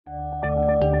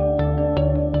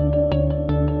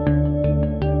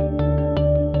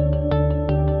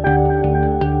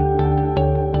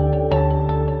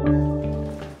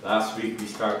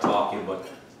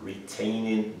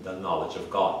knowledge of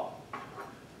God.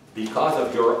 Because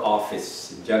of your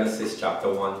office, in Genesis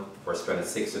chapter 1, verse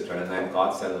 26 to 29,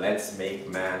 God said, let's make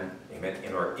man, amen,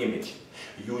 in our image.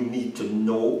 You need to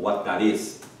know what that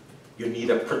is. You need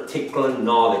a particular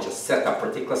knowledge, a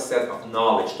particular set of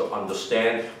knowledge to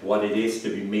understand what it is to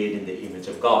be made in the image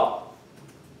of God.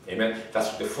 Amen.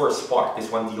 That's the first part.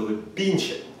 This one deals with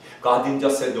beingship. God didn't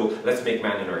just say, no, let's make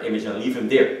man in our image and leave him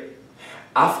there.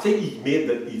 After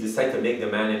he decided to make the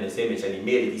man in his image and he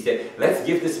made it, he said, let's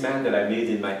give this man that I made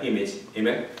in my image,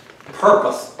 amen,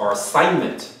 purpose or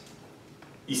assignment.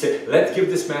 He said, let's give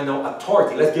this man now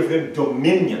authority. Let's give him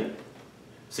dominion.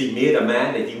 So he made a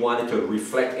man that he wanted to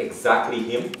reflect exactly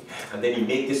him. And then he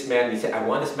made this man, he said, I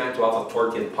want this man to have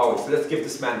authority and power. So let's give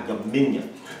this man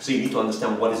dominion. So you need to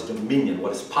understand what is dominion,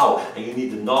 what is power. And you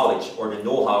need the knowledge or the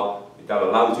know-how that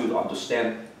allows you to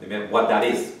understand, amen, what that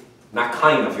is. Not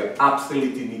kind of, you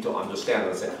absolutely need to understand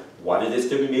and say what it is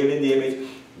to be made in the image,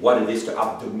 what it is to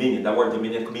have dominion. That word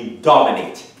dominion can mean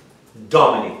dominate.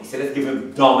 Dominate. He said, let's give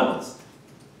him dominance.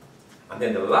 And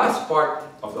then the last part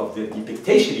of the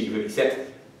depiction he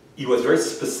said, he was very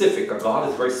specific. God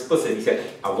is very specific. He said,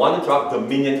 I wanted to have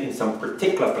dominion in some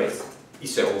particular place. He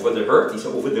said, over the earth. He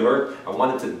said, over the earth, I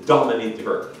wanted to dominate the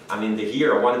earth. And in the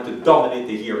air, I wanted to dominate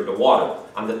the air, the water,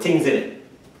 and the things in it.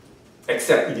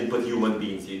 Except he didn't put human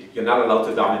beings. You're not allowed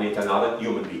to dominate another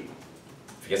human being.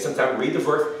 If you get some time, read the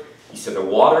verse. He said the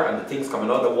water and the things coming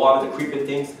out of the water, the creeping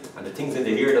things, and the things in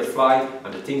the air that fly,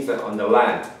 and the things that on the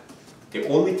land. The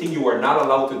only thing you are not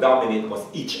allowed to dominate was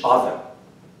each other.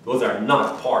 Those are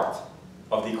not part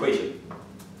of the equation.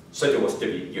 So there was to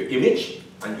be your image,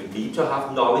 and you need to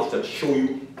have knowledge that show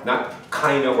you not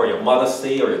kind of what your mother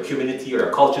say, or your community, or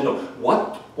your culture. No,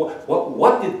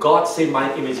 what did God say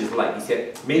my image is like? He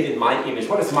said, made in my image.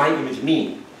 What does my image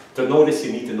mean? To know this,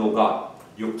 you need to know God.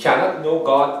 You cannot know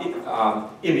God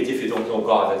image if you don't know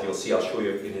God, as you'll see. I'll show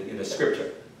you in the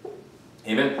scripture.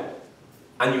 Amen.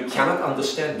 And you cannot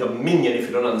understand dominion if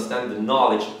you don't understand the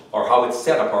knowledge or how it's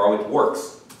set up or how it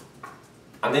works.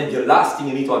 And then the last thing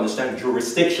you need to understand,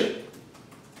 jurisdiction.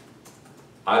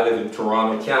 I live in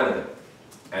Toronto, Canada.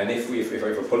 And if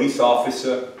a police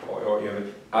officer or you know,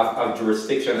 have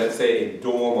jurisdiction, let's say in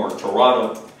Dome or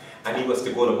Toronto, and he was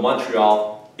to go to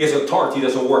Montreal, his authority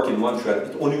doesn't work in Montreal.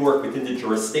 It only works within the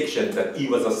jurisdiction that he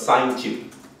was assigned to,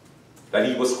 that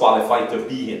he was qualified to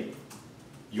be in.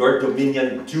 Your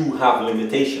dominion do have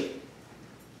limitation.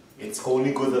 It's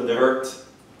only good on the earth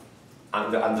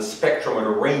and the spectrum or the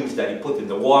range that he put in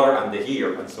the water and the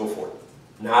air and so forth.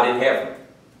 Not in heaven.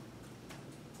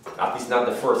 That is not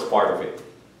the first part of it.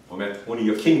 Amen. Only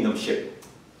your kingdomship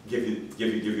give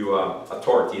you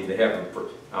authority in the heaven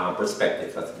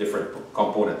perspective. That's a different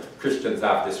component. Christians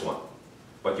have this one.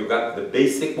 But you got the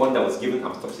basic one that was given,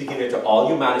 I'm speaking here to all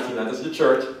humanity, not just the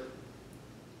church.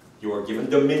 You are given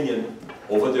dominion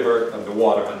over the earth and the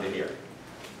water and the air.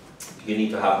 You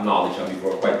need to have knowledge, and we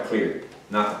were quite clear.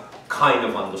 Not kind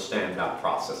of understand that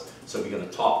process. So we're going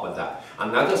to talk about that.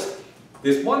 And not just,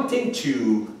 there's one thing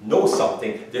to know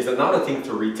something, there's another thing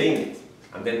to retain it,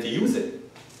 and then to use it.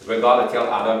 When God will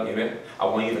tell Adam, amen, I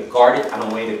want you to guard it, and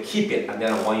I want you to keep it, and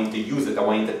then I want you to use it, I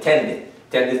want you to tend it.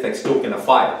 Tend it like stoking a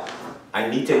fire. I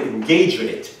need to engage with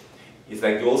it. It's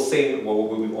like the old saying,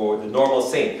 or the normal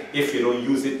saying, if you don't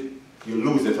use it, you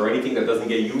lose it, or anything that doesn't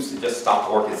get used, it just stops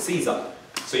working, seize up.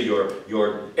 So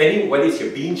whether it's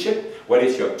your beingship, whether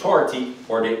it's your authority,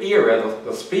 or the area,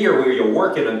 the sphere where you're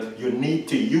working on, you need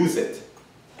to use it.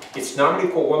 It's normally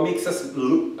what makes us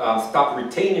stop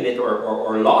retaining it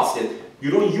or lost it. You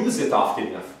don't use it often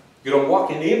enough. You don't walk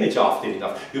in the image often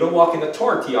enough. You don't walk in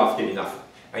authority often enough.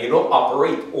 And you don't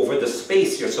operate over the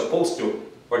space you're supposed to,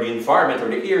 or the environment or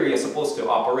the area you're supposed to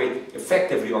operate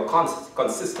effectively or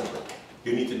consistently.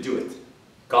 You need to do it.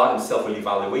 God himself will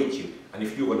evaluate you. And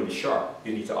if you're going to be sharp,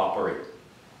 you need to operate.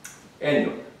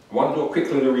 Anyway, I want to do a quick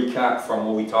little recap from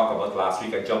what we talked about last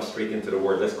week. I jumped straight into the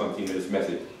word. Let's continue this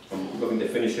message. I'm looking to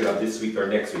finish it up this week or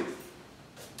next week.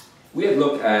 We had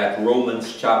looked at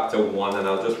Romans chapter 1, and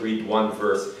I'll just read one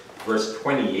verse, verse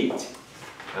 28.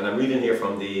 And I'm reading here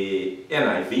from the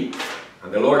NIV.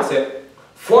 And the Lord said,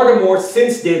 furthermore,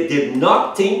 since they did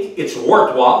not think it's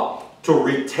worthwhile to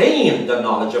retain the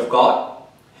knowledge of God,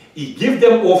 he gave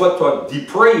them over to a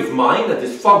depraved mind, a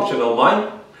dysfunctional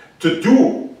mind, to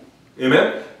do,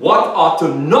 amen, what ought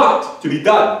to not to be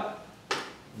done.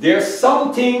 There's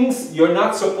some things you're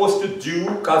not supposed to do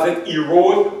because it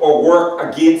erodes or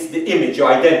work against the image, your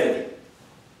identity.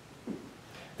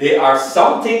 There are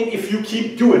something, if you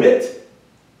keep doing it,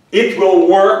 it will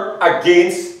work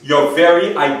against your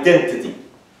very identity.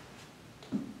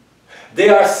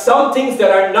 There are some things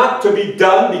that are not to be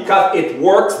done because it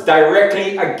works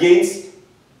directly against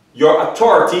your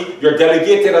authority, your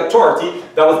delegated authority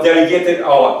that was delegated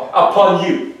upon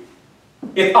you.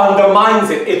 It undermines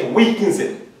it, it weakens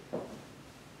it.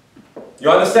 You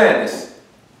understand this?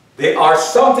 There are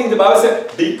some things the Bible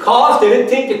said, because they didn't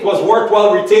think it was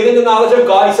worthwhile retaining the knowledge of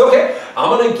God, he said, okay,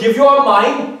 I'm going to give you a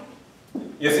mind,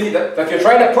 you see, that you're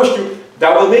trying to push you,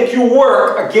 that will make you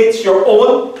work against your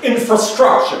own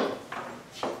infrastructure.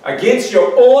 Against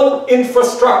your own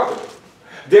infrastructure.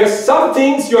 There's some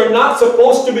things you're not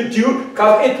supposed to be doing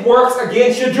because it works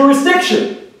against your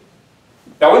jurisdiction.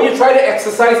 Now when you try to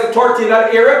exercise authority in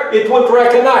that area, it won't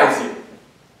recognize you.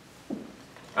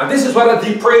 And this is what a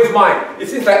depraved mind.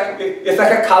 It's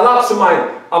like a collapsed mind.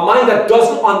 A mind that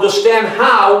doesn't understand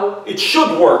how it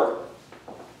should work.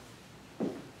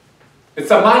 It's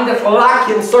a mind that's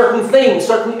lacking certain things,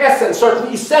 certain essence,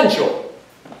 certain essential.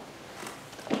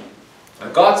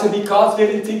 And God said, because they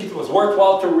didn't think it was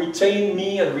worthwhile to retain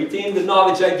me and retain the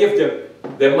knowledge I give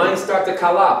them, their minds start to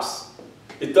collapse.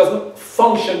 It doesn't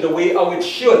function the way how it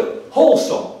should.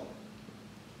 Wholesome.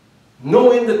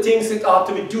 Knowing the things it ought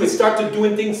to be doing. It started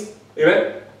doing things,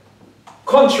 amen,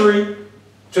 contrary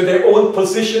to their own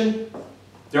position,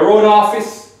 their own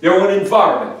office, their own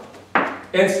environment.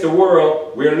 Hence the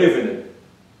world we're living in.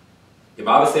 The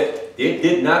Bible said they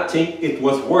did not think it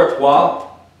was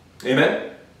worthwhile,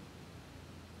 amen,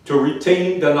 to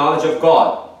retain the knowledge of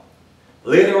God.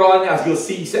 Later on, as you'll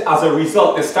see, he said, as a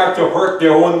result, they start to hurt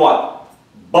their own what?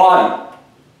 Body.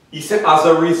 He said, as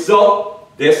a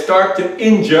result, they start to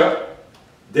injure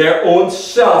their own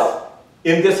self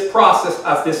in this process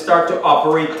as they start to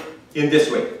operate in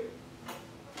this way.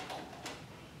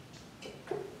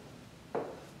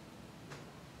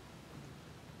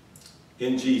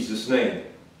 In Jesus' name.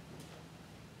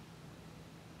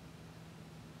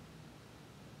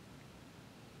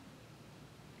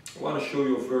 I want to show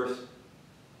you a verse.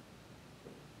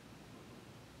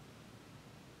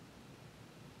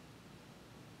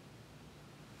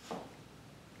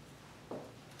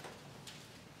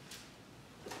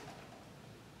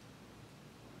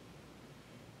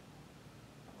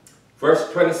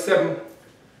 Verse 27.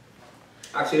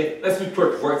 Actually, let's read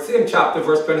verse, same chapter,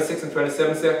 verse 26 and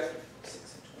 27 says.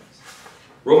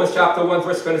 Romans chapter 1,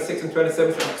 verse 26 and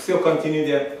 27. Still continue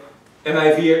there.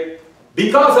 NIV here.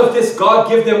 Because of this, God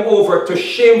gave them over to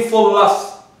shameful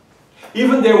lust.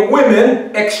 Even their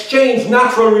women exchanged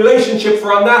natural relationship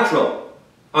for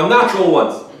unnatural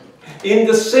ones. In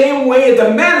the same way, the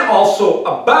men also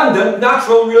abandoned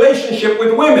natural relationship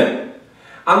with women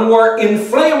and were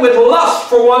inflamed with lust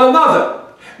for one another.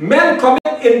 Men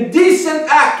commit indecent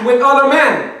act with other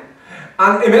men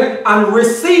and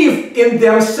receive in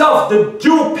themselves the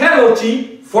due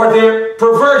penalty for their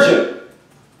perversion.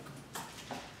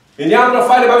 In the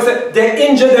Amplified, the Bible said, they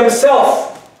injure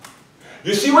themselves.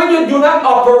 You see, when you do not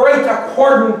operate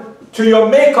according to your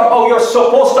makeup, how you're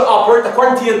supposed to operate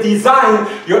according to your design,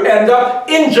 you end up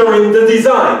injuring the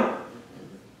design.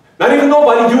 Not even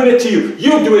nobody doing it to you.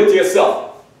 You do it to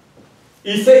yourself.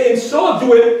 He said, in so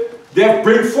doing, they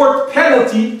bring forth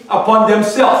penalty upon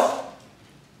themselves.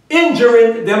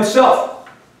 Injuring themselves.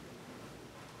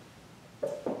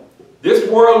 This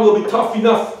world will be tough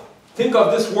enough. Think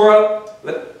of this world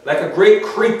like a great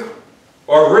creek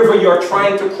or a river you're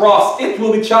trying to cross. It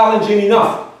will be challenging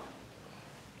enough.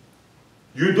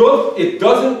 You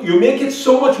make it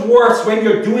so much worse when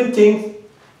you're doing things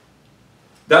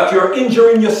that you're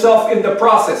injuring yourself in the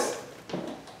process.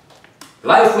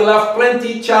 Life will have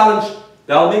plenty challenge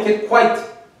that'll make it quite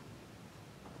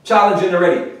challenging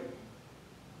already.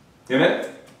 Amen?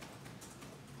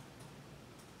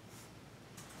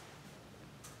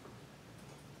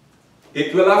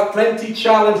 It will have plenty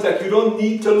challenge that you don't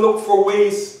need to look for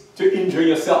ways to injure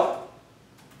yourself.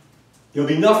 You'll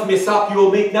be enough mess up you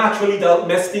will make naturally that'll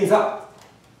mess things up.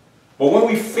 But when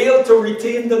we fail to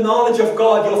retain the knowledge of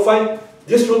God, you'll find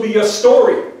this will be your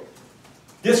story.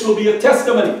 This will be your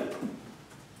testimony.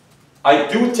 I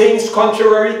do things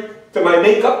contrary to my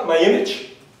makeup, my image.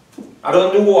 I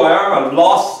don't know who I am. I'm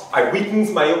lost. I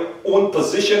weaken my own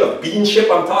position of beingship.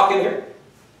 I'm talking here.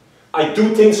 I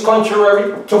do things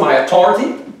contrary to my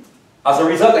authority. As a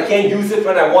result, I can't use it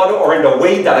when I want to or in the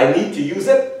way that I need to use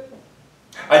it.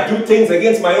 I do things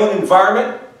against my own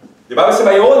environment. The Bible says,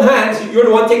 by your own hands, you're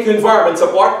the one taking your environment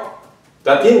apart.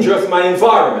 That injures my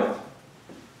environment.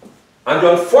 And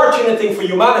the unfortunate thing for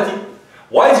humanity,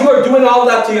 while you are doing all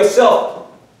that to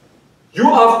yourself, you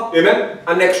have, amen,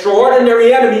 an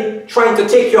extraordinary enemy trying to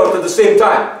take you out at the same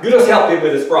time. You just help him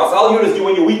with this process. All you just do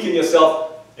when you weaken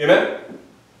yourself, amen,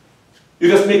 you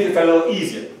just make it a little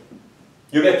easier.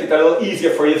 You make it a little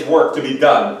easier for His work to be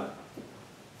done.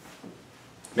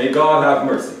 May God have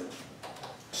mercy.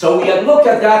 So we had looked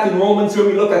at that in Romans when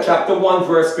we look at chapter 1,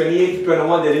 verse 28 to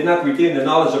 21. They did not retain the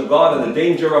knowledge of God and the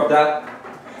danger of that.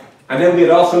 And then we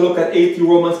had also looked at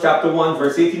Romans chapter 1,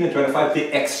 verse 18 and 25.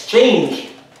 They exchange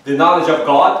the knowledge of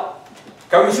God.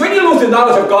 Because when you lose the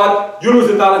knowledge of God, you lose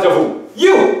the knowledge of who?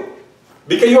 You.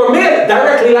 Because you are made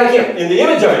directly like Him, in the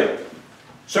image of Him.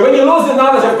 So when you lose the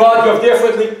knowledge of God, you have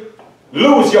definitely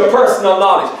lose your personal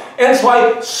knowledge. And that's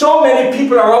why so many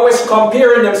people are always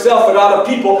comparing themselves with other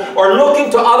people or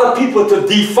looking to other people to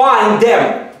define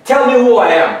them. Tell me who I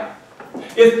am.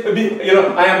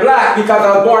 I am black because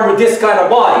I was born with this kind of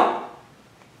body.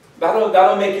 That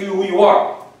don't make you who you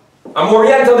are. I'm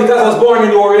Oriental because I was born in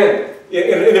the Orient,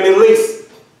 in the Middle East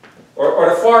or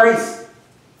the Far East.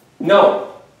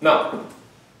 No, no.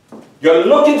 You're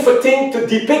looking for things to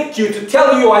depict you, to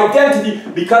tell you your identity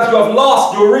because you have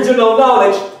lost your original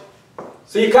knowledge.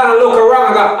 So you kind of look around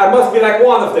and go, I must be like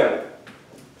one of them.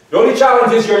 The only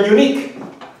challenge is you're unique.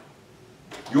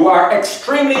 You are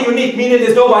extremely unique, meaning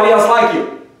there's nobody else like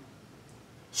you.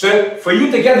 So for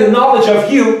you to get the knowledge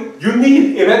of you, you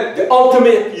need the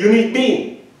ultimate unique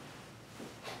being.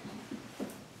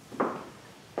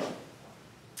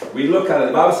 We look at it,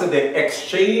 the Bible said they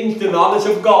exchanged the knowledge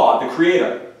of God, the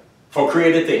Creator, for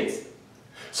created things.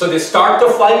 So they start to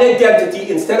find identity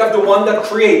instead of the one that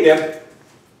created them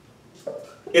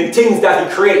in things that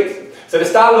He creates. So they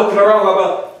start looking around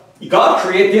about, God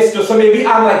created this, so maybe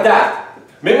I'm like that.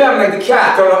 Maybe I'm like the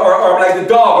cat, or I'm like the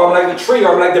dog, or I'm like the tree,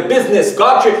 or I'm like the business.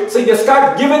 God created. So they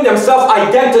start giving themselves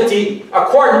identity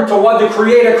according to what the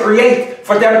Creator created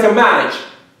for them to manage.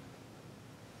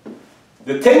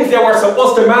 The things they were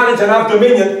supposed to manage and have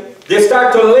dominion, they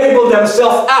start to label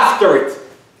themselves after it,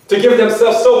 to give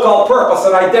themselves so-called purpose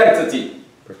and identity.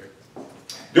 Perfect.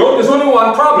 There's only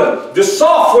one problem. The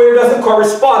software doesn't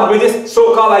correspond with this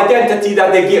so-called identity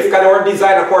that they give, because they weren't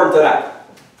designed according to that.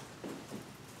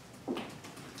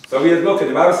 So we have looked at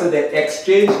the Bible said they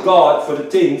exchanged God for the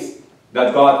things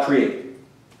that God created.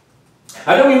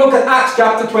 And then we look at Acts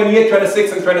chapter 28,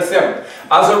 26 and 27.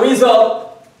 As a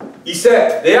result, he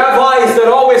said, they have eyes that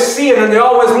always see and they're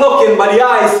always looking, but the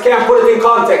eyes can't put it in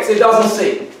context. It doesn't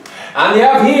see. And they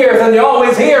have ears and they're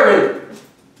always hearing,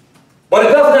 but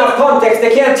it doesn't have context.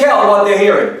 They can't tell what they're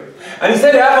hearing. And he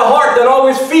said they have a heart that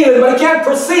always feels, but they can't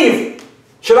perceive.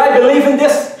 Should I believe in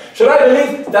this? Should I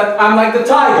believe that I'm like the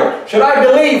tiger? Should I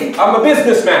believe I'm a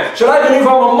businessman? Should I believe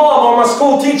I'm a mom or I'm a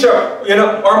school teacher, or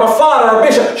I'm a father or a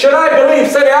bishop? Should I believe?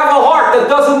 So they have a heart that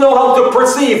doesn't know how to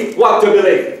perceive what to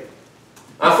believe.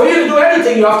 And for you to do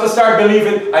anything, you have to start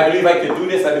believing, I believe I can do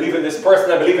this, I believe in this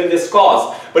person, I believe in this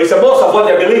cause. But he said most of what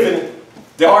they're believing,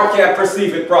 the heart can't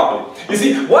perceive it properly. You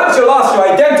see, once you lost your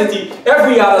identity,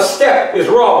 every other step is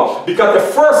wrong. Because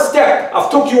the first step have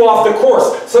took you off the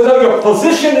course. So now your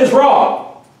position is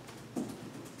wrong.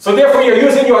 So therefore you're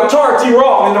using your authority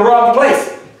wrong, in the wrong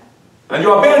place. And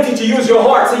your ability to use your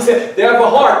heart. So he said, they have a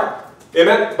heart,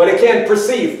 amen, but they can't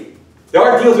perceive. The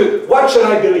heart deals with, what should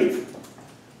I believe?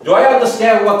 Do I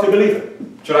understand what to believe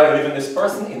in? Should I believe in this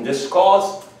person, in this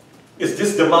cause? Is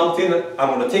this the mountain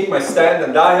I'm going to take my stand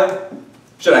and die on?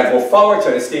 Should I go forward?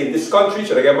 Should I stay in this country?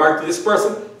 Should I get married to this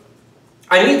person?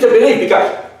 I need to believe,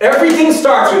 because everything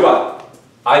starts with what?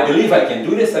 I believe I can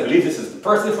do this. I believe this is the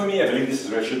person for me. I believe this is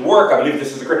where I should work. I believe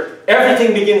this is the correct.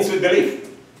 Everything begins with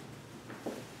belief.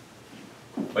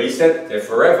 But he said, they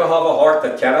forever have a heart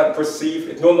that cannot perceive.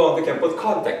 It no longer can put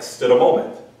context to the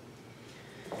moment.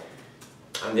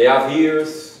 And they have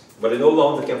ears, but they no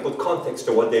longer can put context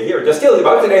to what they hear. They're still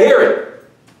about it, they hear it.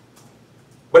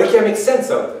 But they can't make sense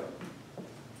out of it.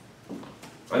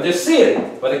 And they see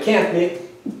it, but they can't make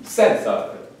sense out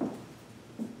of it.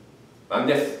 And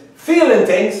they're feeling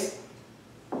things,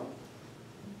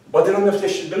 but they don't know if they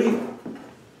should believe it.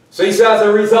 So he says, as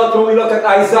a result, when we look at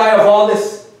Isaiah of all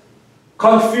this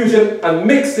confusion and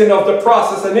mixing of the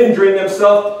process and injuring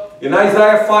themselves, in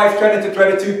Isaiah 5, 20 to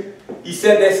 22, he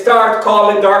said they start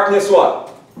calling darkness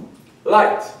what?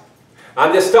 Light.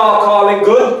 And they start calling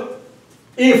good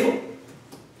evil.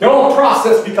 Their whole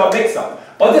process becomes mixed up.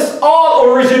 But this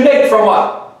all originates from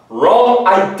what? Wrong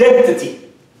identity.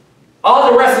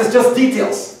 All the rest is just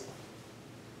details.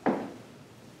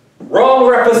 Wrong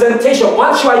representation.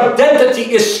 Once your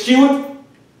identity is skewed,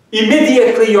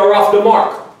 immediately you're off the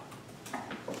mark.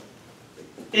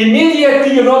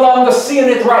 Immediately you're no longer seeing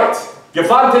it right. Your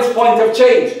vantage point have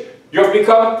changed. You've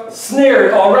become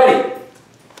snared already.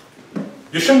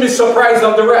 You shouldn't be surprised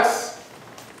of the rest.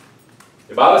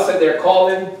 The Bible said they're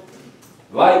calling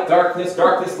light darkness,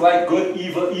 darkness light, good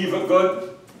evil, evil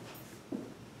good,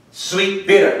 sweet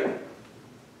bitter.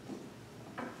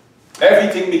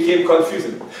 Everything became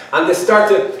confusing. And they start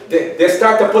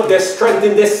to put their strength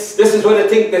in this. This is where they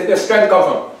think that their strength comes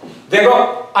from. They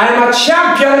go, I am a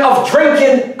champion of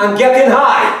drinking and getting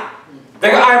high.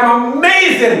 They go, I am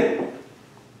amazing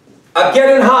at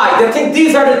getting high. They think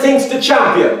these are the things to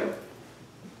champion.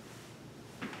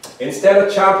 Instead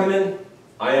of championing,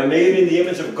 I am made in the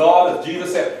image of God, as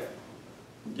Jesus said.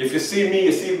 If you see me,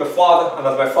 you see my Father, and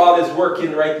as my Father is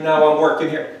working right now, I'm working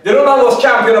here. They don't know those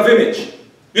champion of image.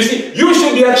 You see, you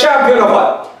should be a champion of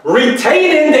what?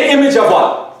 Retaining the image of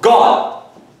what? God.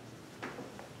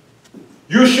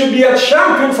 You should be a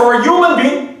champion for a human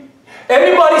being.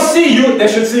 Anybody see you, they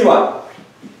should see what?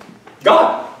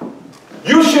 God.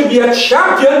 You should be a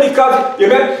champion because, you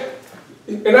let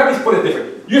me put it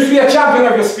different. You should be a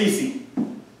champion of your species.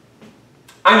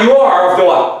 And you are of the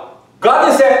what? God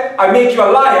has said, I make you a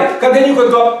lion. Because then you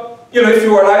could go, you know, if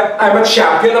you were like, I'm a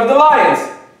champion of the lions.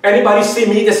 Anybody see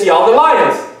me, they see all the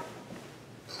lions.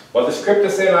 But the scripture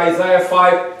says in Isaiah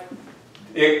 5,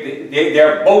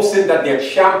 they're boasting that they're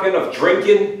champion of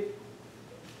drinking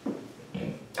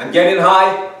and getting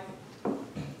high.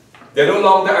 They no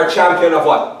longer are champion of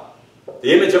what?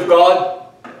 The image of God.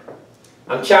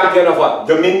 And champion of what?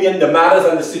 Dominion, the matters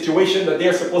and the situation that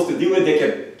they're supposed to deal with. They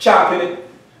can champion it.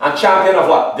 And champion of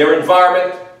what? Their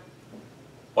environment.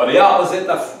 Or the opposite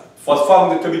of what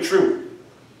found it to be true.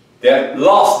 They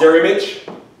lost their image.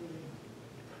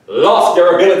 Lost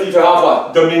their ability to have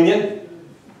what? Dominion.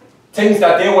 Things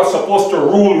that they were supposed to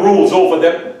rule rules over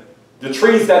them. The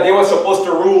trees that they were supposed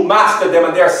to rule mastered them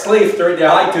and they're slaves to it. They're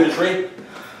tied to the tree.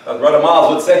 As Brother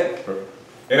Miles would say.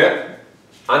 Amen.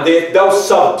 And they thus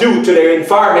subdue to their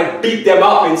environment, beat them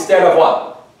up instead of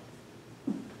what?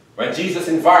 When Jesus'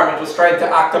 environment was trying to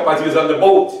act up as he was on the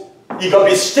boat, he could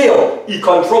be still, he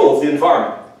controls the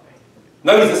environment.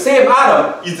 Now he's the same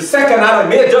Adam, he's the second Adam,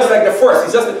 made just like the first.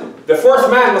 He's just the first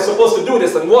man was supposed to do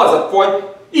this and was at point.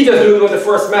 He just did what the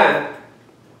first man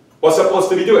was supposed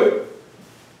to be doing.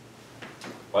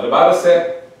 But the Bible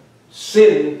said,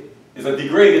 sin is a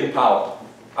degrading power,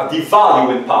 a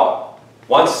devaluing power.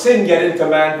 Once sin gets into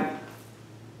man,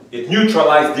 it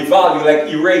neutralizes, devalue,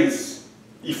 like erase,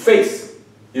 efface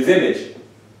his image.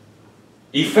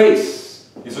 Efface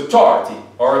his authority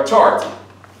or authority.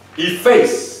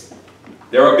 Efface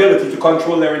their ability to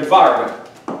control their environment.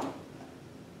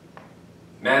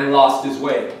 Man lost his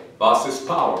way, lost his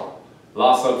power,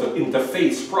 lost how to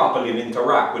interface properly and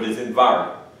interact with his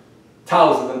environment.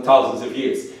 Thousands and thousands of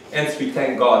years. Hence we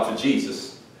thank God for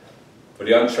Jesus. For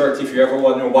the unchurched, if you ever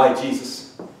wonder why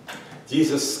Jesus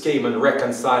came and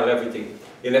reconciled everything.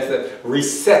 In essence,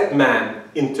 reset man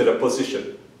into the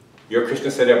position. Your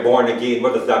Christians say they're born again.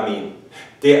 What does that mean?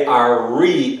 They are let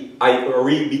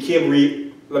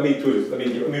me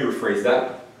rephrase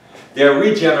that. They're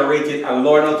regenerated and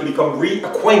learn how to become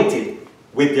reacquainted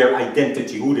with their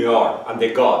identity, who they are, and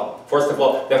their God. First of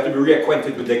all, they have to be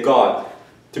reacquainted with their God,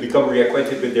 to become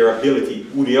reacquainted with their ability,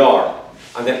 who they are,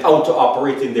 and then how to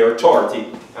operate in their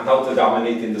authority, and how to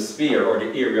dominate in the sphere or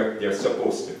the area they're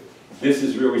supposed to. This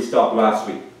is where we stopped last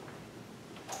week.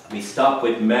 We stopped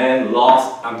with man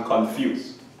lost and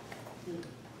confused.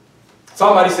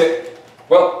 Somebody said,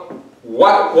 well,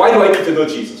 why do I need to know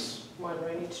Jesus? Why do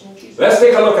I need to know Jesus? Let's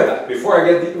take a look at that. Before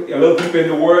I get a little deeper in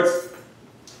the words,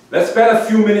 let's spend a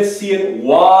few minutes seeing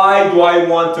why do I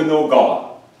want to know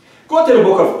God. Go to the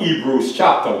book of Hebrews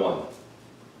chapter 1.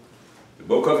 The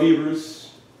book of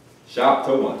Hebrews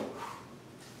chapter 1.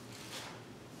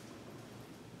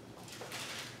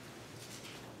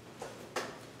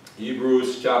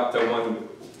 Hebrews chapter 1,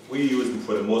 we use them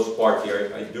for the most part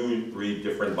here. I do read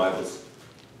different Bibles,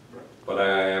 but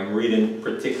I am reading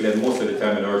particularly, most of the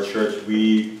time in our church,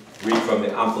 we read from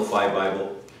the Amplified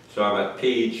Bible. So I'm at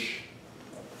page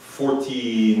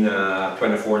 14,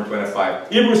 24 and 25.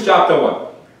 Hebrews chapter 1.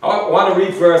 I want to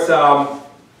read verse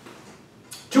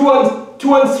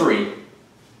 2 and 3.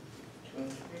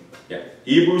 Yeah.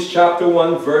 Hebrews chapter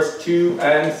 1, verse 2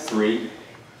 and 3.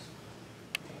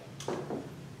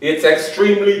 It's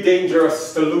extremely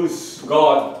dangerous to lose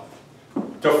God,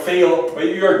 to fail.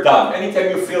 You're done. Anytime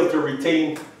you fail to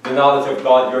retain the knowledge of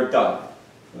God, you're done.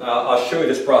 I'll show you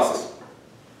this process.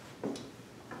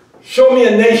 Show me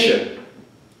a nation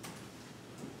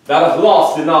that has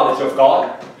lost the knowledge of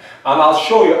God, and I'll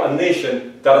show you a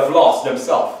nation that have lost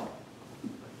themselves.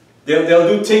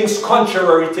 They'll do things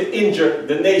contrary to injure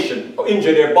the nation, or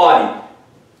injure their body,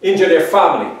 injure their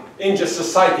family, injure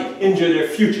society, injure their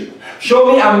future.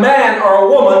 Show me a man or a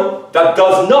woman that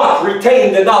does not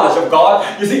retain the knowledge of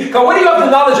God. You see, because whether you have the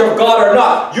knowledge of God or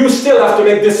not, you still have to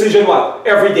make decision what?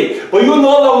 Every day. But you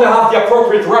no longer have the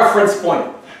appropriate reference point.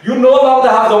 You no longer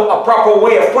have a proper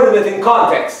way of putting it in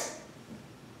context.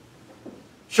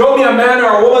 Show me a man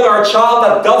or a woman or a child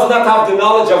that does not have the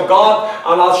knowledge of God,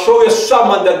 and I'll show you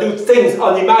someone that do things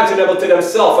unimaginable to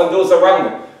themselves and those around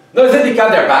them. No, is it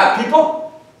because they're bad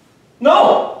people?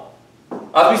 No.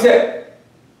 As we said,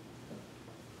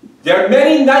 there are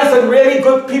many nice and really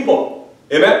good people,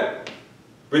 amen,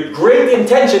 with great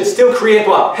intentions still create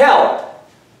what? Hell.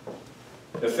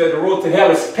 They said the road to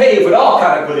hell is paved with all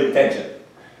kind of good intention.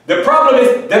 The problem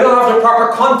is they don't have the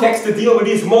proper context to deal with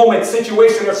these moments,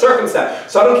 situation, or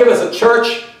circumstance. So I don't care if it's a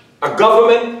church, a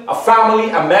government, a family,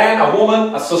 a man, a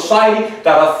woman, a society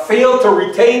that have failed to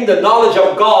retain the knowledge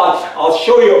of God. I'll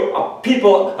show you a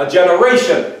people, a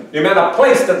generation, amen, a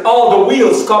place that all the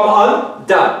wheels come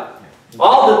undone.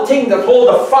 All the things that hold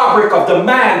the fabric of the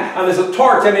man and his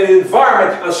authority and his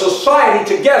environment and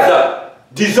society together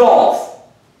dissolve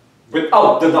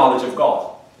without the knowledge of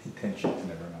God. Intention is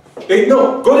never enough.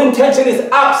 No, good intention is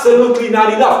absolutely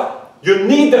not enough. You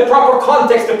need the proper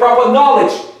context, the proper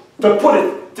knowledge to put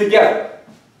it together.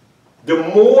 The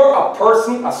more a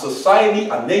person, a society,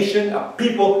 a nation, a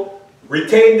people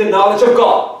retain the knowledge of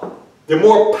God, the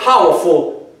more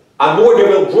powerful and more they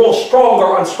will grow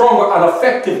stronger and stronger and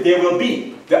effective they will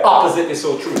be. The opposite is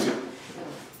so true too.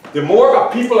 The more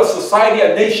a people, a society,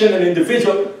 a nation, an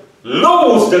individual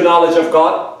lose the knowledge of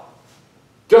God,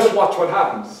 just watch what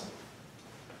happens.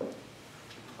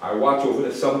 I watch over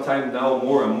this sometime now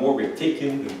more and more we're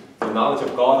taking the knowledge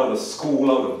of God out of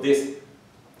school, out of this.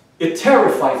 It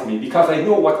terrifies me because I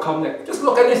know what comes next. Just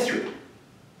look at history.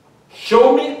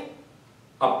 Show me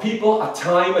a people, a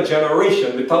time, a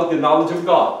generation without the knowledge of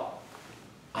God.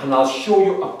 And I'll show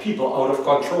you a people out of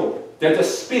control. They're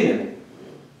just spinning.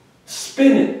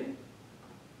 Spinning.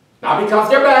 Not because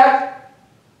they're bad.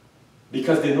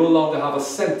 Because they no longer have a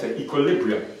center,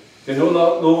 equilibrium. They no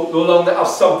longer have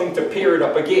something to pair it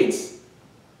up against.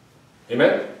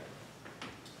 Amen?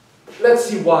 Let's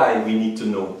see why we need to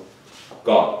know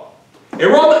God.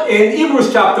 In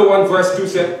Hebrews chapter 1 verse 2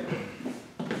 said,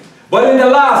 but in the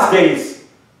last days,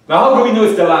 now how do we know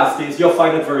it's the last days? You'll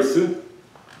find it very soon.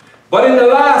 But in the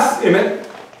last, amen,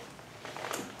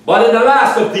 but in the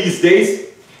last of these days,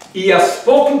 He has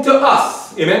spoken to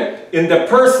us, amen, in the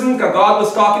person, because God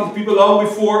was talking to people long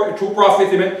before, through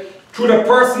prophets, amen, through the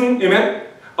person, amen,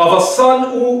 of a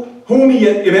son whom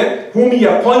he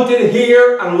appointed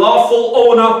heir and lawful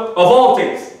owner of all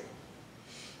things.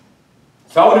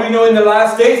 So how do we know in the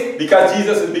last days? Because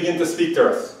Jesus is beginning to speak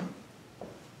to us.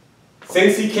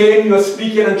 Since He came, He was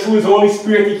speaking, and through His Holy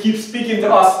Spirit, He keeps speaking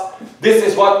to us. This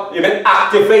is what, amen,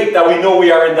 activate that we know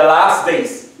we are in the last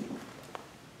days.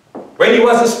 When He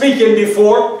wasn't speaking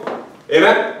before,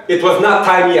 amen, it was not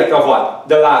time yet of what?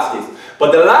 The last days.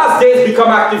 But the last days become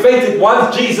activated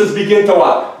once Jesus began to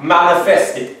what?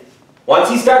 Manifest it. Once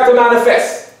He starts to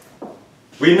manifest,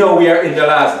 we know we are in the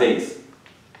last days.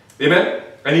 Amen?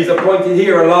 And He's appointed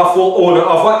here a lawful owner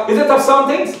of what? Is it of some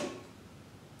things?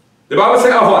 The Bible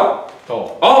says of what?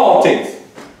 All things.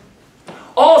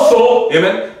 Also,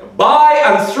 amen, by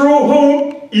and through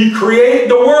whom He created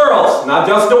the worlds, not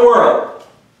just the world.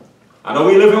 I know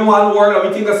we live in one world and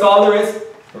we think that's all there is.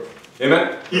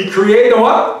 Amen. He created the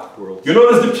what? Worlds. You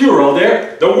notice the plural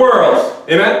there? The worlds.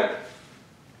 Amen.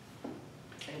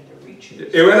 And the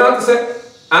reaches. It went on to say,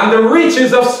 and the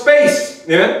reaches of space.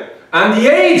 Amen. And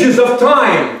the ages of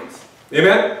time.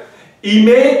 Amen. He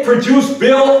made, produce,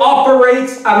 build,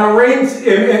 operates, and arrange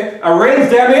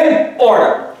them in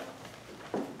order.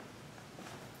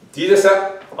 Jesus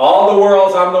said, all the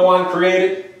worlds I'm the one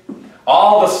created.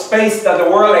 All the space that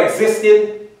the world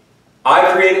existed,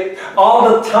 I created.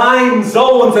 All the time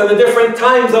zones and the different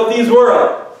times of these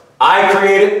worlds, I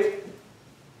created.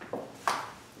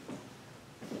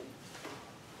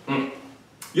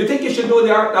 You think you should know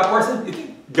that person? You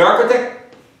think, the architect?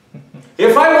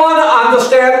 If I want to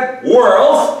understand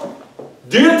worlds,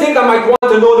 do you think I might want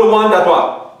to know the one that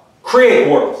what? Create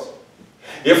worlds.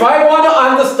 If I want to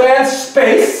understand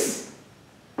space,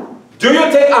 do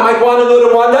you think I might want to know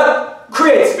the one that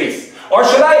creates space? Or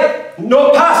should I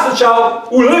know past the child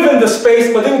who live in the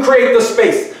space but didn't create the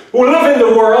space? Who live in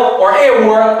the world or a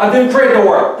world and didn't create the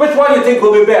world? Which one do you think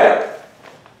will be better?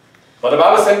 But the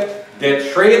Bible said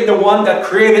they trade the one that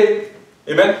created,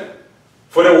 amen,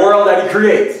 for the world that He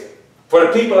creates. For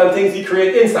the people and things He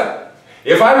created inside.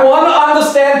 If I want to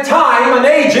understand time and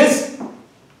ages,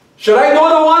 should I know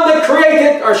the one that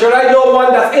created or should I know the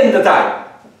one that's in the time?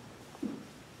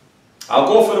 I'll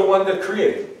go for the one that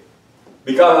created.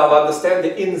 Because I'll understand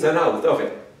the ins and outs of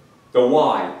it. The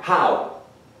why, how,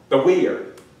 the where.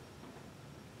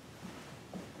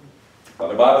 But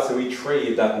the Bible says we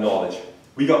trade that knowledge.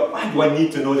 We go, why do I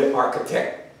need to know the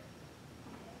architect?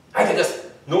 I can just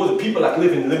know the people that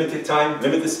live in limited time,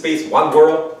 limited space, one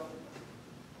world,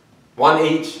 one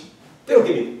age. They'll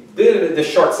give me, the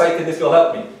short-sightedness will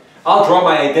help me. I'll draw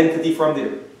my identity from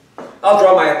there. I'll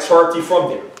draw my authority from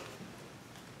there.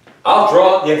 I'll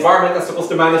draw the environment I'm supposed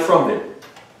to manage from there.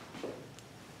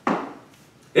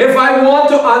 If I want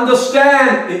to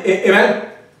understand,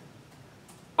 amen,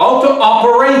 how to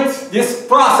operate this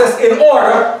process in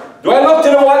order, do I look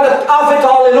to the one that have it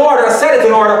all in order, set it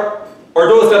in order, or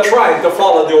those that try to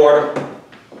follow the order?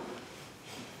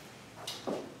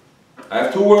 I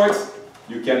have two words.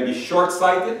 You can be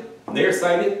short-sighted,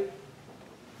 nearsighted,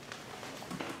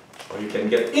 or you can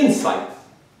get insight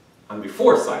and be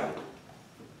foresighted.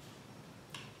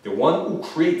 The one who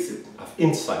creates it have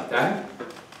insight and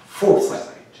foresight.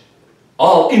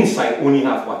 All insight only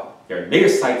have what? They're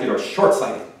nearsighted or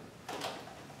short-sighted.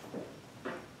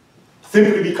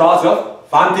 Simply because of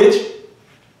vantage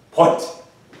point.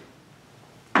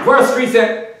 Verse 3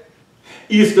 said,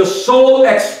 He is the sole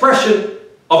expression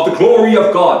of the glory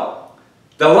of God.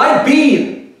 The light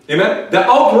being, amen, the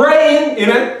outreign,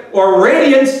 amen, or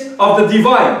radiance of the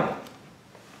divine.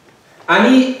 And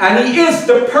he is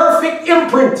the perfect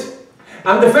imprint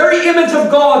and the very image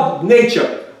of God,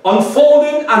 nature,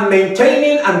 unfolding and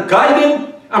maintaining and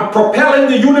guiding and propelling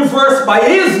the universe by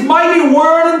His mighty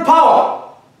word and power.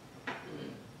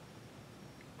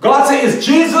 God says it's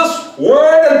Jesus'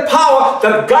 word and power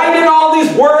that guiding all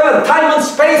this world and time and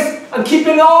space and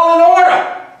keeping it all in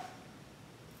order.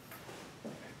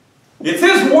 It's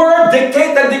His word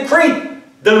dictate and decree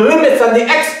the limits and the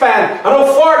expand and how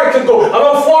far they can go and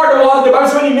how far the water. The Bible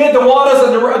says when He made the waters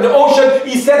and the ocean,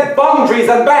 He set boundaries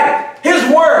and banned. His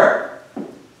word.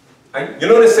 And you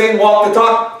know the saying, walk the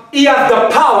talk? He has the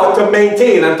power to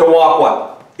maintain and to walk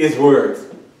what? His words.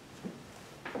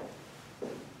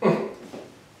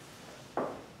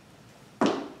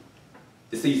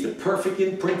 This is the perfect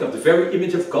imprint of the very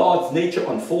image of God's nature,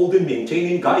 unfolding,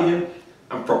 maintaining, guiding,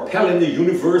 and propelling the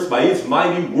universe by His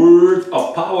mighty word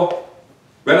of power.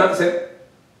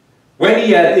 When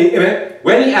he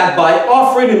had by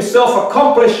offering Himself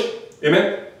accomplished,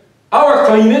 amen, our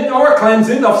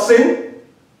cleansing of sin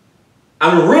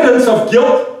and riddance of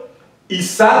guilt, He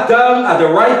sat down at the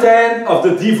right hand of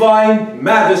the divine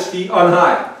majesty on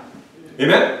high.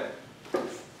 Amen.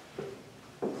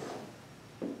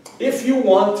 If you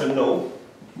want to know,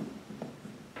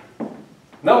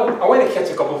 now I want to catch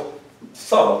a couple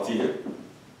subtlety here.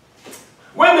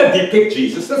 When they depict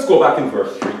Jesus, let's go back in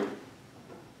verse 3.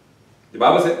 The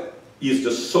Bible said, He is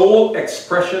the sole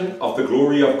expression of the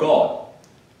glory of God,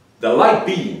 the light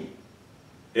being,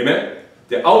 amen,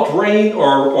 the outreign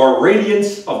or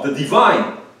radiance of the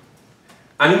divine.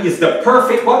 And He is the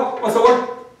perfect, what? What's the word?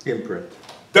 Imprint.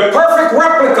 The perfect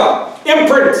replica,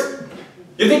 imprint.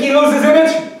 You think He loses His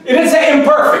image? It didn't say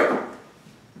imperfect.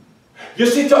 You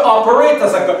see, to operate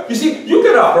as a God, you see, you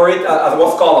can operate as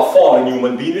what's called a fallen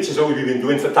human being, which is what we've been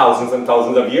doing for thousands and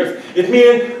thousands of years. It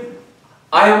means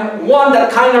I am one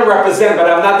that kind of represents, but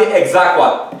I'm not the exact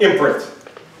what? Imprint.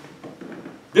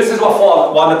 This is what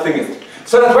fallen one thing is.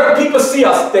 So that when people see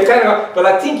us, they kind of go, well,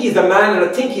 I think He's the man and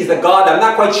I think He's the God, I'm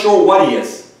not quite sure what He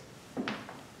is.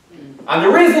 And the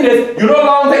reason is, you no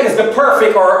longer is the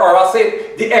perfect, or I'll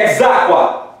say, the exact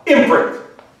what? Imprint.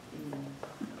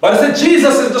 But I said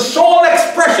Jesus is the sole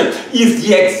expression. He's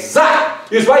the exact.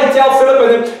 This is why He tells Philip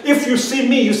and them, if you see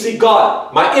me, you see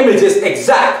God. My image is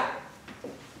exact.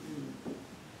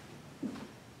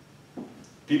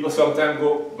 People sometimes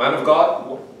go, man of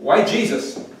God, why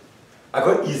Jesus? I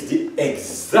go, He's the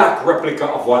exact replica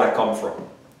of what I come from.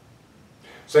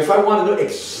 So if I want to know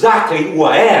exactly who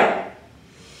I am,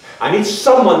 I need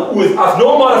someone who has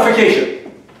no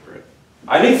modification.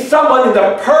 I need someone in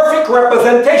the perfect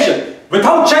representation,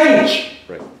 without change.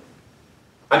 Right.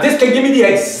 And this can give me the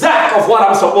exact of what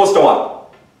I'm supposed to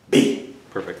what? Be.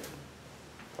 Perfect.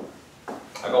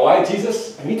 I go, why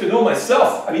Jesus? I need to know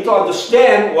myself. I need to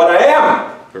understand what I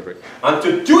am. Perfect. And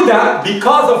to do that,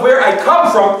 because of where I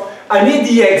come from, I need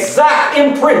the exact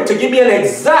imprint to give me an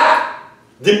exact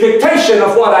depiction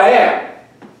of what I am.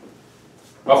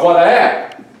 Of what I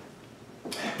am.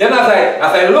 Then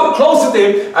as I look closer to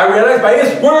Him, I realize by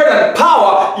His word and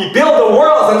power, He built the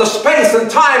worlds and the space and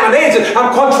time and age.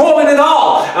 I'm controlling it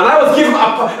all. And I was given a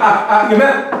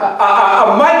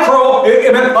micro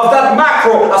of that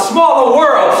macro, a smaller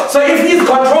world. So if He's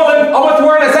controlling how much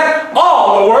word is that?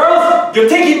 All the world. You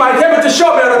think He might be able to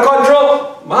show me how to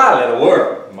control my little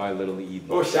world? My little Eden.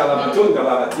 Oh,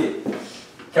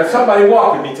 can somebody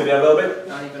walk with me today a little bit?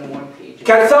 Not even one page.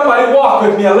 Can somebody walk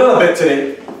with me a little bit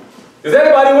today? Is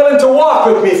anybody willing to walk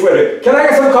with me for it? Can I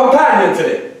get some companion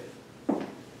today?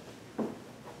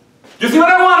 You see what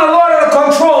I want? The Lord to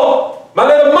control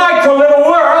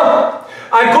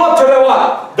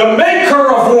the maker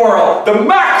of world, the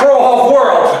macro of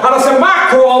world. And it's a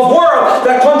macro of world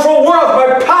that control world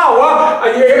by power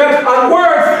and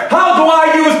words. How do I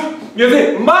use, you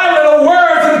see, my little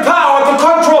words and power to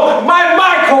control my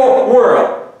micro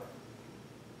world?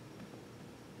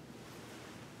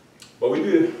 But we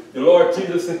do. The Lord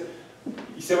Jesus,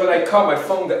 He said, when I come, I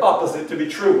found the opposite to be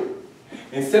true.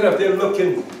 Instead of them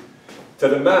looking to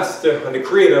the master and the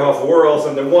creator of worlds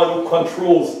and the one who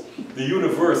controls the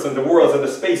universe and the worlds and the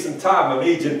space and time of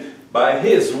aging by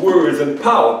his words and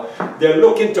power, they're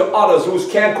looking to others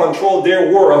who can't control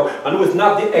their world and who is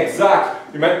not the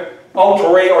exact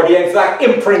outre or the exact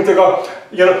imprint to go,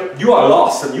 you know, you are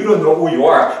lost and you don't know who you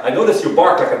are. I notice you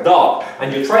bark like a dog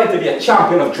and you're trying to be a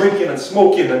champion of drinking and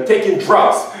smoking and taking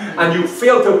drugs and you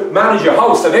fail to manage your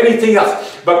house and anything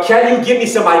else. But can you give me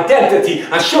some identity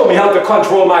and show me how to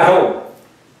control my home?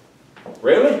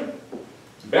 Really?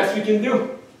 Best we can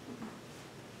do.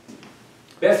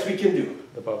 Best we can do.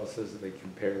 The Bible says that they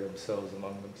compare themselves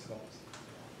among themselves.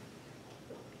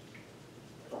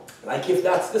 Like if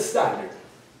that's the standard.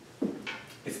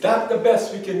 Is that the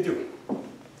best we can do?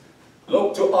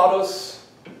 Look to others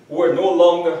who are no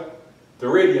longer the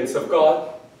radiance of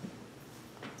God.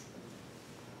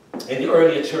 In the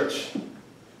earlier church,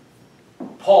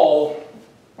 Paul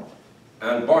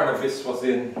and Barnabas was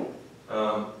in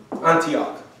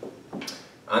Antioch.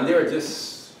 And they're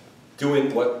just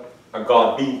doing what a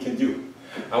God being can do.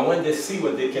 And when they see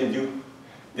what they can do,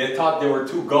 they thought there were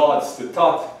two gods. They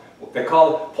thought, they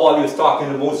called, Paul was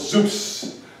talking about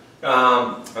Zeus.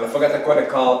 And I forgot what they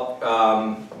called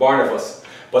Barnabas.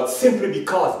 But simply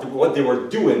because what they were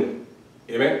doing,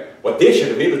 amen, what they should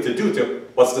have been able to do to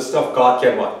was the stuff God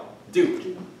can what?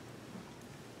 Do.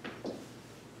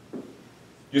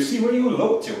 You see, when you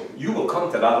look to, you will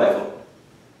come to that level.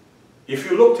 If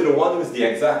you look to the one who is the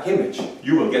exact image,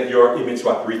 you will get your image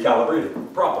what?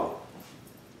 Recalibrated properly.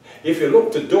 If you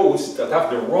look to those that have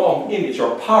the wrong image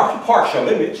or partial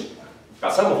image, now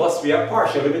some of us, we have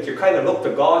partial image, you kind of look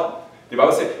to God. The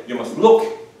Bible says you must look,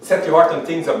 set your heart on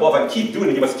things above and keep doing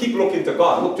it. You must keep looking to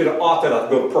God. Look to the author that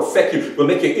will perfect you, will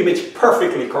make your image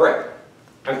perfectly correct.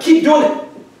 And keep doing it.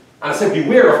 And I said,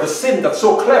 beware of the sin that's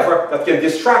so clever that can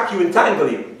distract you, entangle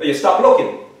you, that you stop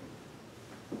looking.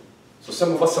 So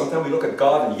some of us, sometimes we look at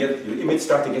God and your image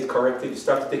starts to get corrected. You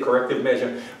start to take corrective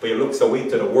measure, but you look away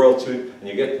to the world too, and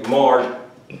you get marred.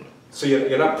 So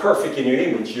you're not perfect in your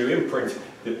image, your imprint.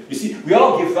 You see, we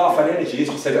all give off an energy. As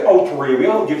you said, the outer ray, we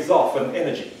all give off an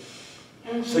energy.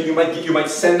 So you might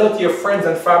send out to your friends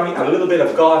and family a little bit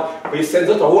of God, but you send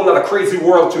out a whole lot of crazy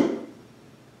world too.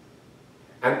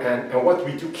 And what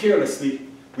we do carelessly,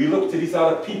 we look to these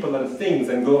other people and things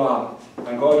and go,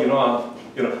 I'm going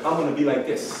to be like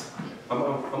this. I'm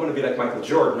going to be like Michael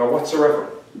Jordan or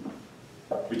whatsoever.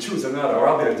 We choose another, or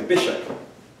I'll be like the bishop.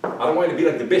 I don't want to be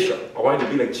like the bishop. I want to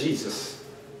be like Jesus.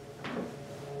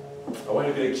 I want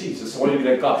to be like Jesus. I want to be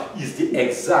like God. He's the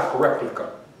exact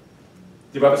replica.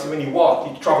 The Bible says when he walked,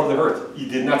 he traveled the earth. He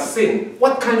did not sin.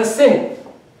 What kind of sin?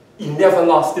 He never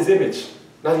lost his image.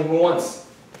 Not even once.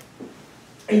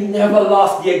 He never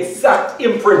lost the exact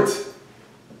imprint.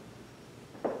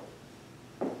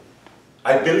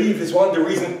 I believe is one of the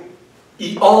reasons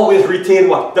he always retained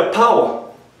what? The power.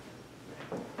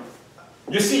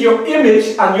 You see, your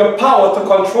image and your power to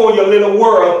control your little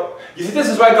world. You see, this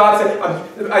is why God said,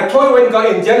 I told you when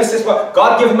God in Genesis,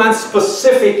 God gave man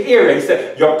specific area. He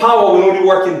said, your power will only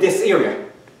work in this area.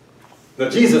 Now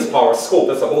Jesus' power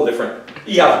scope is a whole different.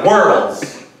 He has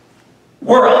worlds.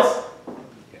 Worlds.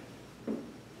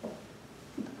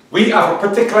 We have a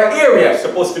particular area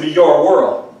supposed to be your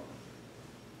world.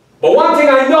 But one thing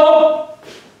I know,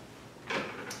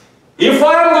 if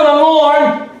I am going to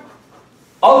learn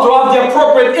how to have the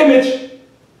appropriate image,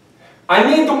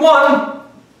 I need the one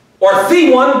or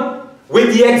the one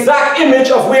with the exact image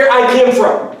of where I came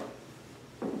from.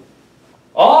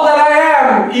 All that I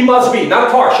am, he must be,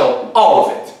 not partial, all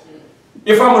of it.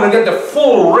 If I'm going to get the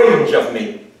full range of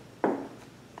me.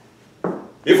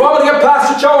 If I'm going to get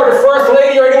Pastor Chow or the First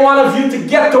Lady or any one of you to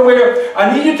get to where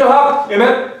I need you to have,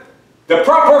 amen, the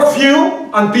proper view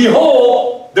and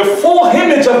behold the full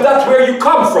image of that where you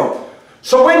come from.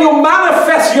 So when you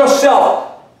manifest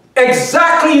yourself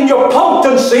exactly in your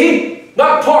potency,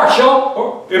 not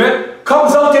partial, amen,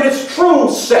 comes out in its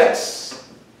true sense.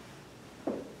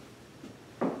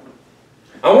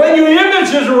 And when your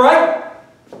image is right,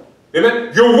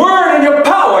 amen, your word and your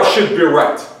power should be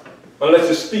right. Unless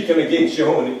you're speaking against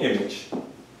your own image.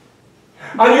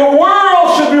 And your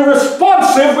world should be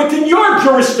responsive within your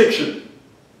jurisdiction.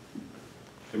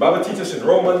 The Bible teaches in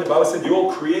Romans, the Bible said the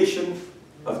old creation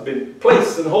has been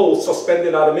placed in hold,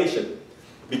 suspended animation.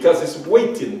 Because it's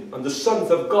waiting on the sons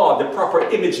of God, the proper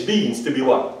image beings, to be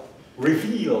what?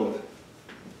 Revealed.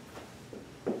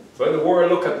 So in the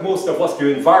world, look at most of us,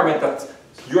 the environment that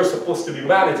you're supposed to be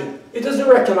managing, it doesn't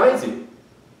recognize it.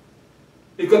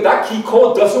 Because that key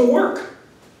code doesn't work.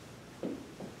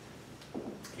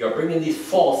 You're bringing this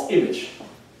false image.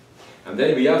 And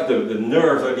then we have the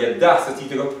nerves or the audacity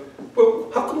to go,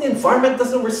 well, how come the environment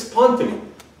doesn't respond to me?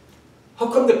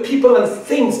 How come the people and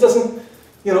things doesn't,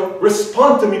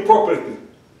 respond to me properly?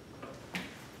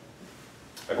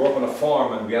 I grew up on a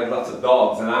farm and we had lots of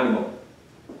dogs and animals.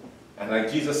 And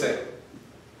like Jesus said,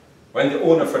 when the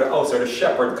owner for the house or the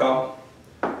shepherd come,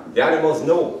 the animals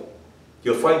know.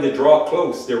 You'll find they draw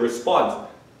close, they respond.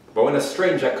 But when a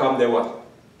stranger come, they what?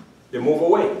 They move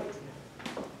away.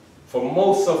 For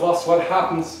most of us, what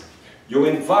happens? Your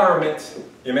environment,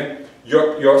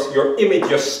 your image,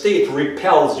 your state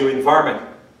repels your environment.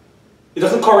 It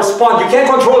doesn't correspond. You can't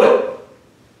control it.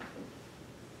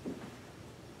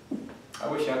 I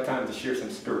wish I had time to share some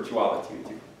spirituality with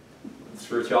you.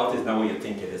 Spirituality is not what you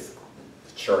think it is.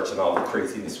 The church and all the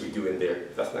craziness we do in there.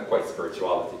 That's not quite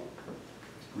spirituality.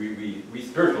 We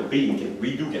spiritual beings,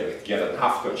 we do get together and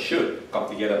have to and should come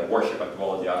together and worship and do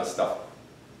all the other stuff.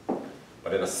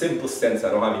 But in a simple sense,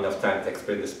 I don't have enough time to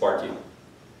explain this part to you.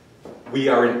 We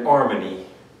are in harmony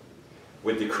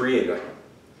with the Creator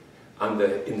and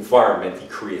the environment He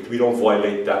created. We don't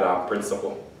violate that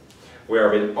principle. We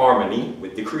are in harmony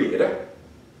with the Creator.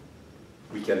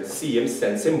 We can see Him,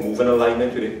 sense Him, move in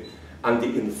alignment with Him. And the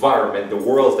environment, the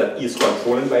worlds that He is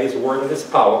controlling by His word and His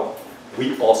power,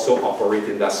 we also operate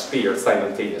in that sphere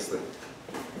simultaneously.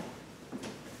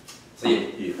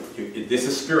 See, this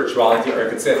is spirituality, or I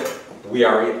could say, we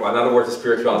are, in other words of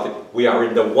spirituality, we are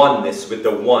in the oneness with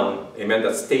the one, amen,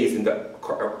 that stays in the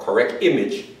correct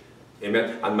image,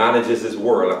 amen, and manages His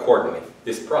world accordingly.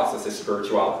 This process is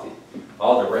spirituality.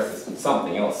 All the rest is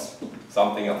something else,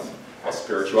 something else. For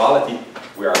spirituality,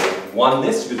 we are in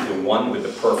oneness with the one with the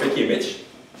perfect image.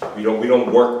 We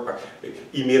don't work,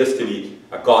 He made us to be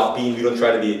a God being, we don't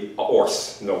try to be a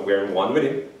horse. No, we're in one with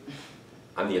Him.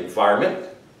 And the environment,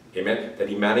 amen, that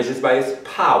He manages by His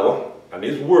power and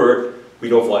His word, we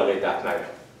don't violate that neither.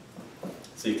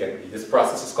 So this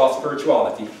process is called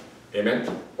spirituality, amen,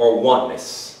 or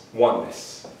oneness,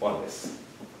 oneness, oneness,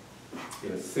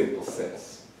 in a simple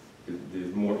sense.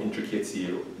 There's more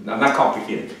intricacy, not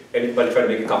complicated. Anybody try to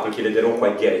make it complicated, they don't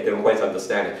quite get it, they don't quite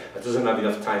understand it. I doesn't have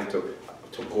enough time to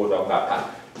go down that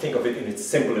path. Think of it in its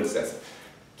simple sense.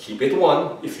 Keep it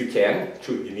one if you can.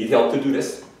 True, you need help to do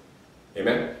this.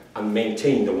 Amen? And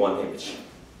maintain the one image.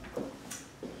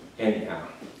 Anyhow.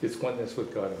 It's oneness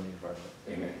with God in the environment.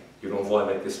 Amen. You don't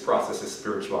violate this process of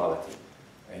spirituality.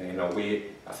 And in a way,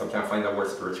 I sometimes find that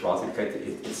word spirituality because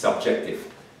it's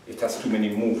subjective. It has too many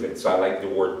movements, so I like the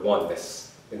word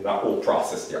oneness in that whole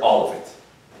process there, all of it.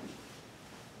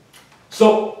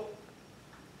 So,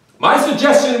 my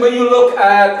suggestion when you look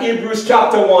at Hebrews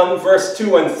chapter 1, verse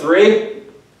 2 and 3,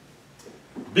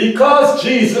 because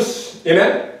Jesus,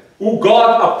 amen, who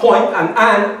God appoint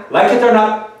and like it or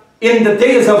not, in the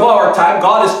days of our time,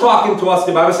 God is talking to us,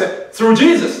 the Bible said, through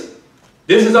Jesus.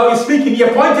 This is how He's speaking. He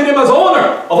appointed Him as owner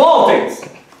of all things.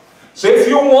 So if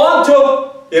you want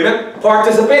to, amen,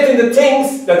 participate in the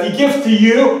things that He gives to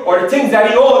you, or the things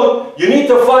that He owns, you need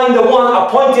to find the one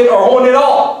appointed or own it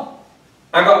all.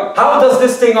 And go, how does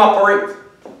this thing operate?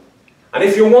 And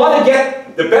if you want to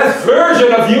get the best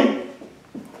version of you,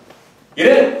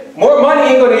 more money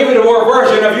ain't going to give you the more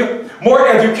version of you. More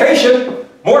education,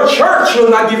 more church will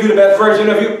not give you the best version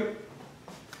of you.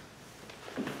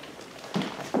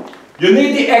 You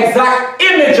need the exact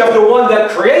image of the one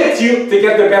that creates you to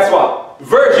get the best what?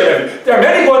 Version of you. There are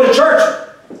many going to church.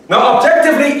 Now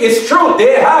objectively, it's true.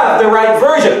 They have the right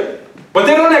version. But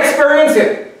they don't experience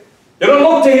it. They don't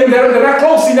look to Him. They're not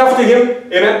close enough to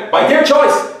Him. Amen. By their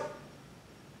choice.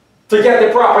 To get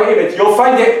the proper image. You'll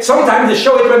find that sometimes they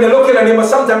show it when they're looking at Him, but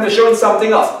sometimes they're showing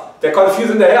something else. They're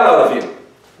confusing the hell out of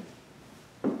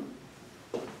you.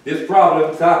 This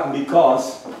problem happens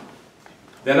because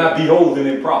they're not beholding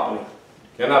Him properly.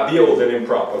 They're not beholding Him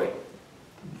properly.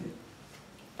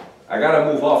 I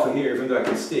gotta move off of here even though I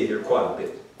can stay here quite a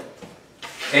bit.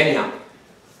 Anyhow,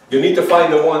 you need to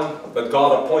find the one that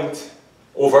God appoints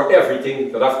over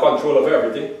everything, that have control of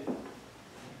everything.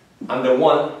 And the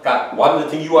one of the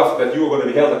things you have that you are going to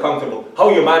be held accountable, how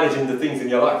you're managing the things in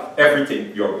your life.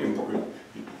 Everything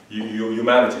you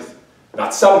manage it.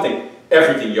 Not something,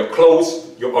 everything. Your clothes,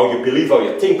 how you believe, how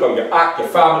you think, how you act, your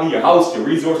family, your house, your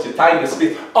resource, your time, your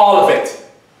space, all of it.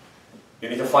 You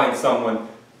need to find someone,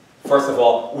 first of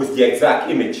all, with the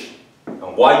exact image.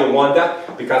 And why you want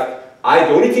that? Because The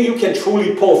only thing you can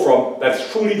truly pull from,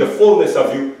 that's truly the fullness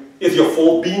of you, is your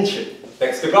full beingship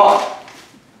next to God.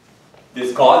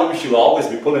 This God we should always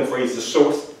be pulling for is the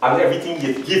source, and everything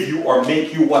He give you or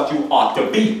make you what you ought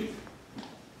to be.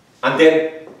 And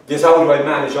then, this how do I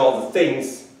manage all the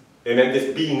things, amen,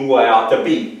 this being who I ought to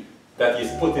be, that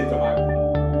He's put into my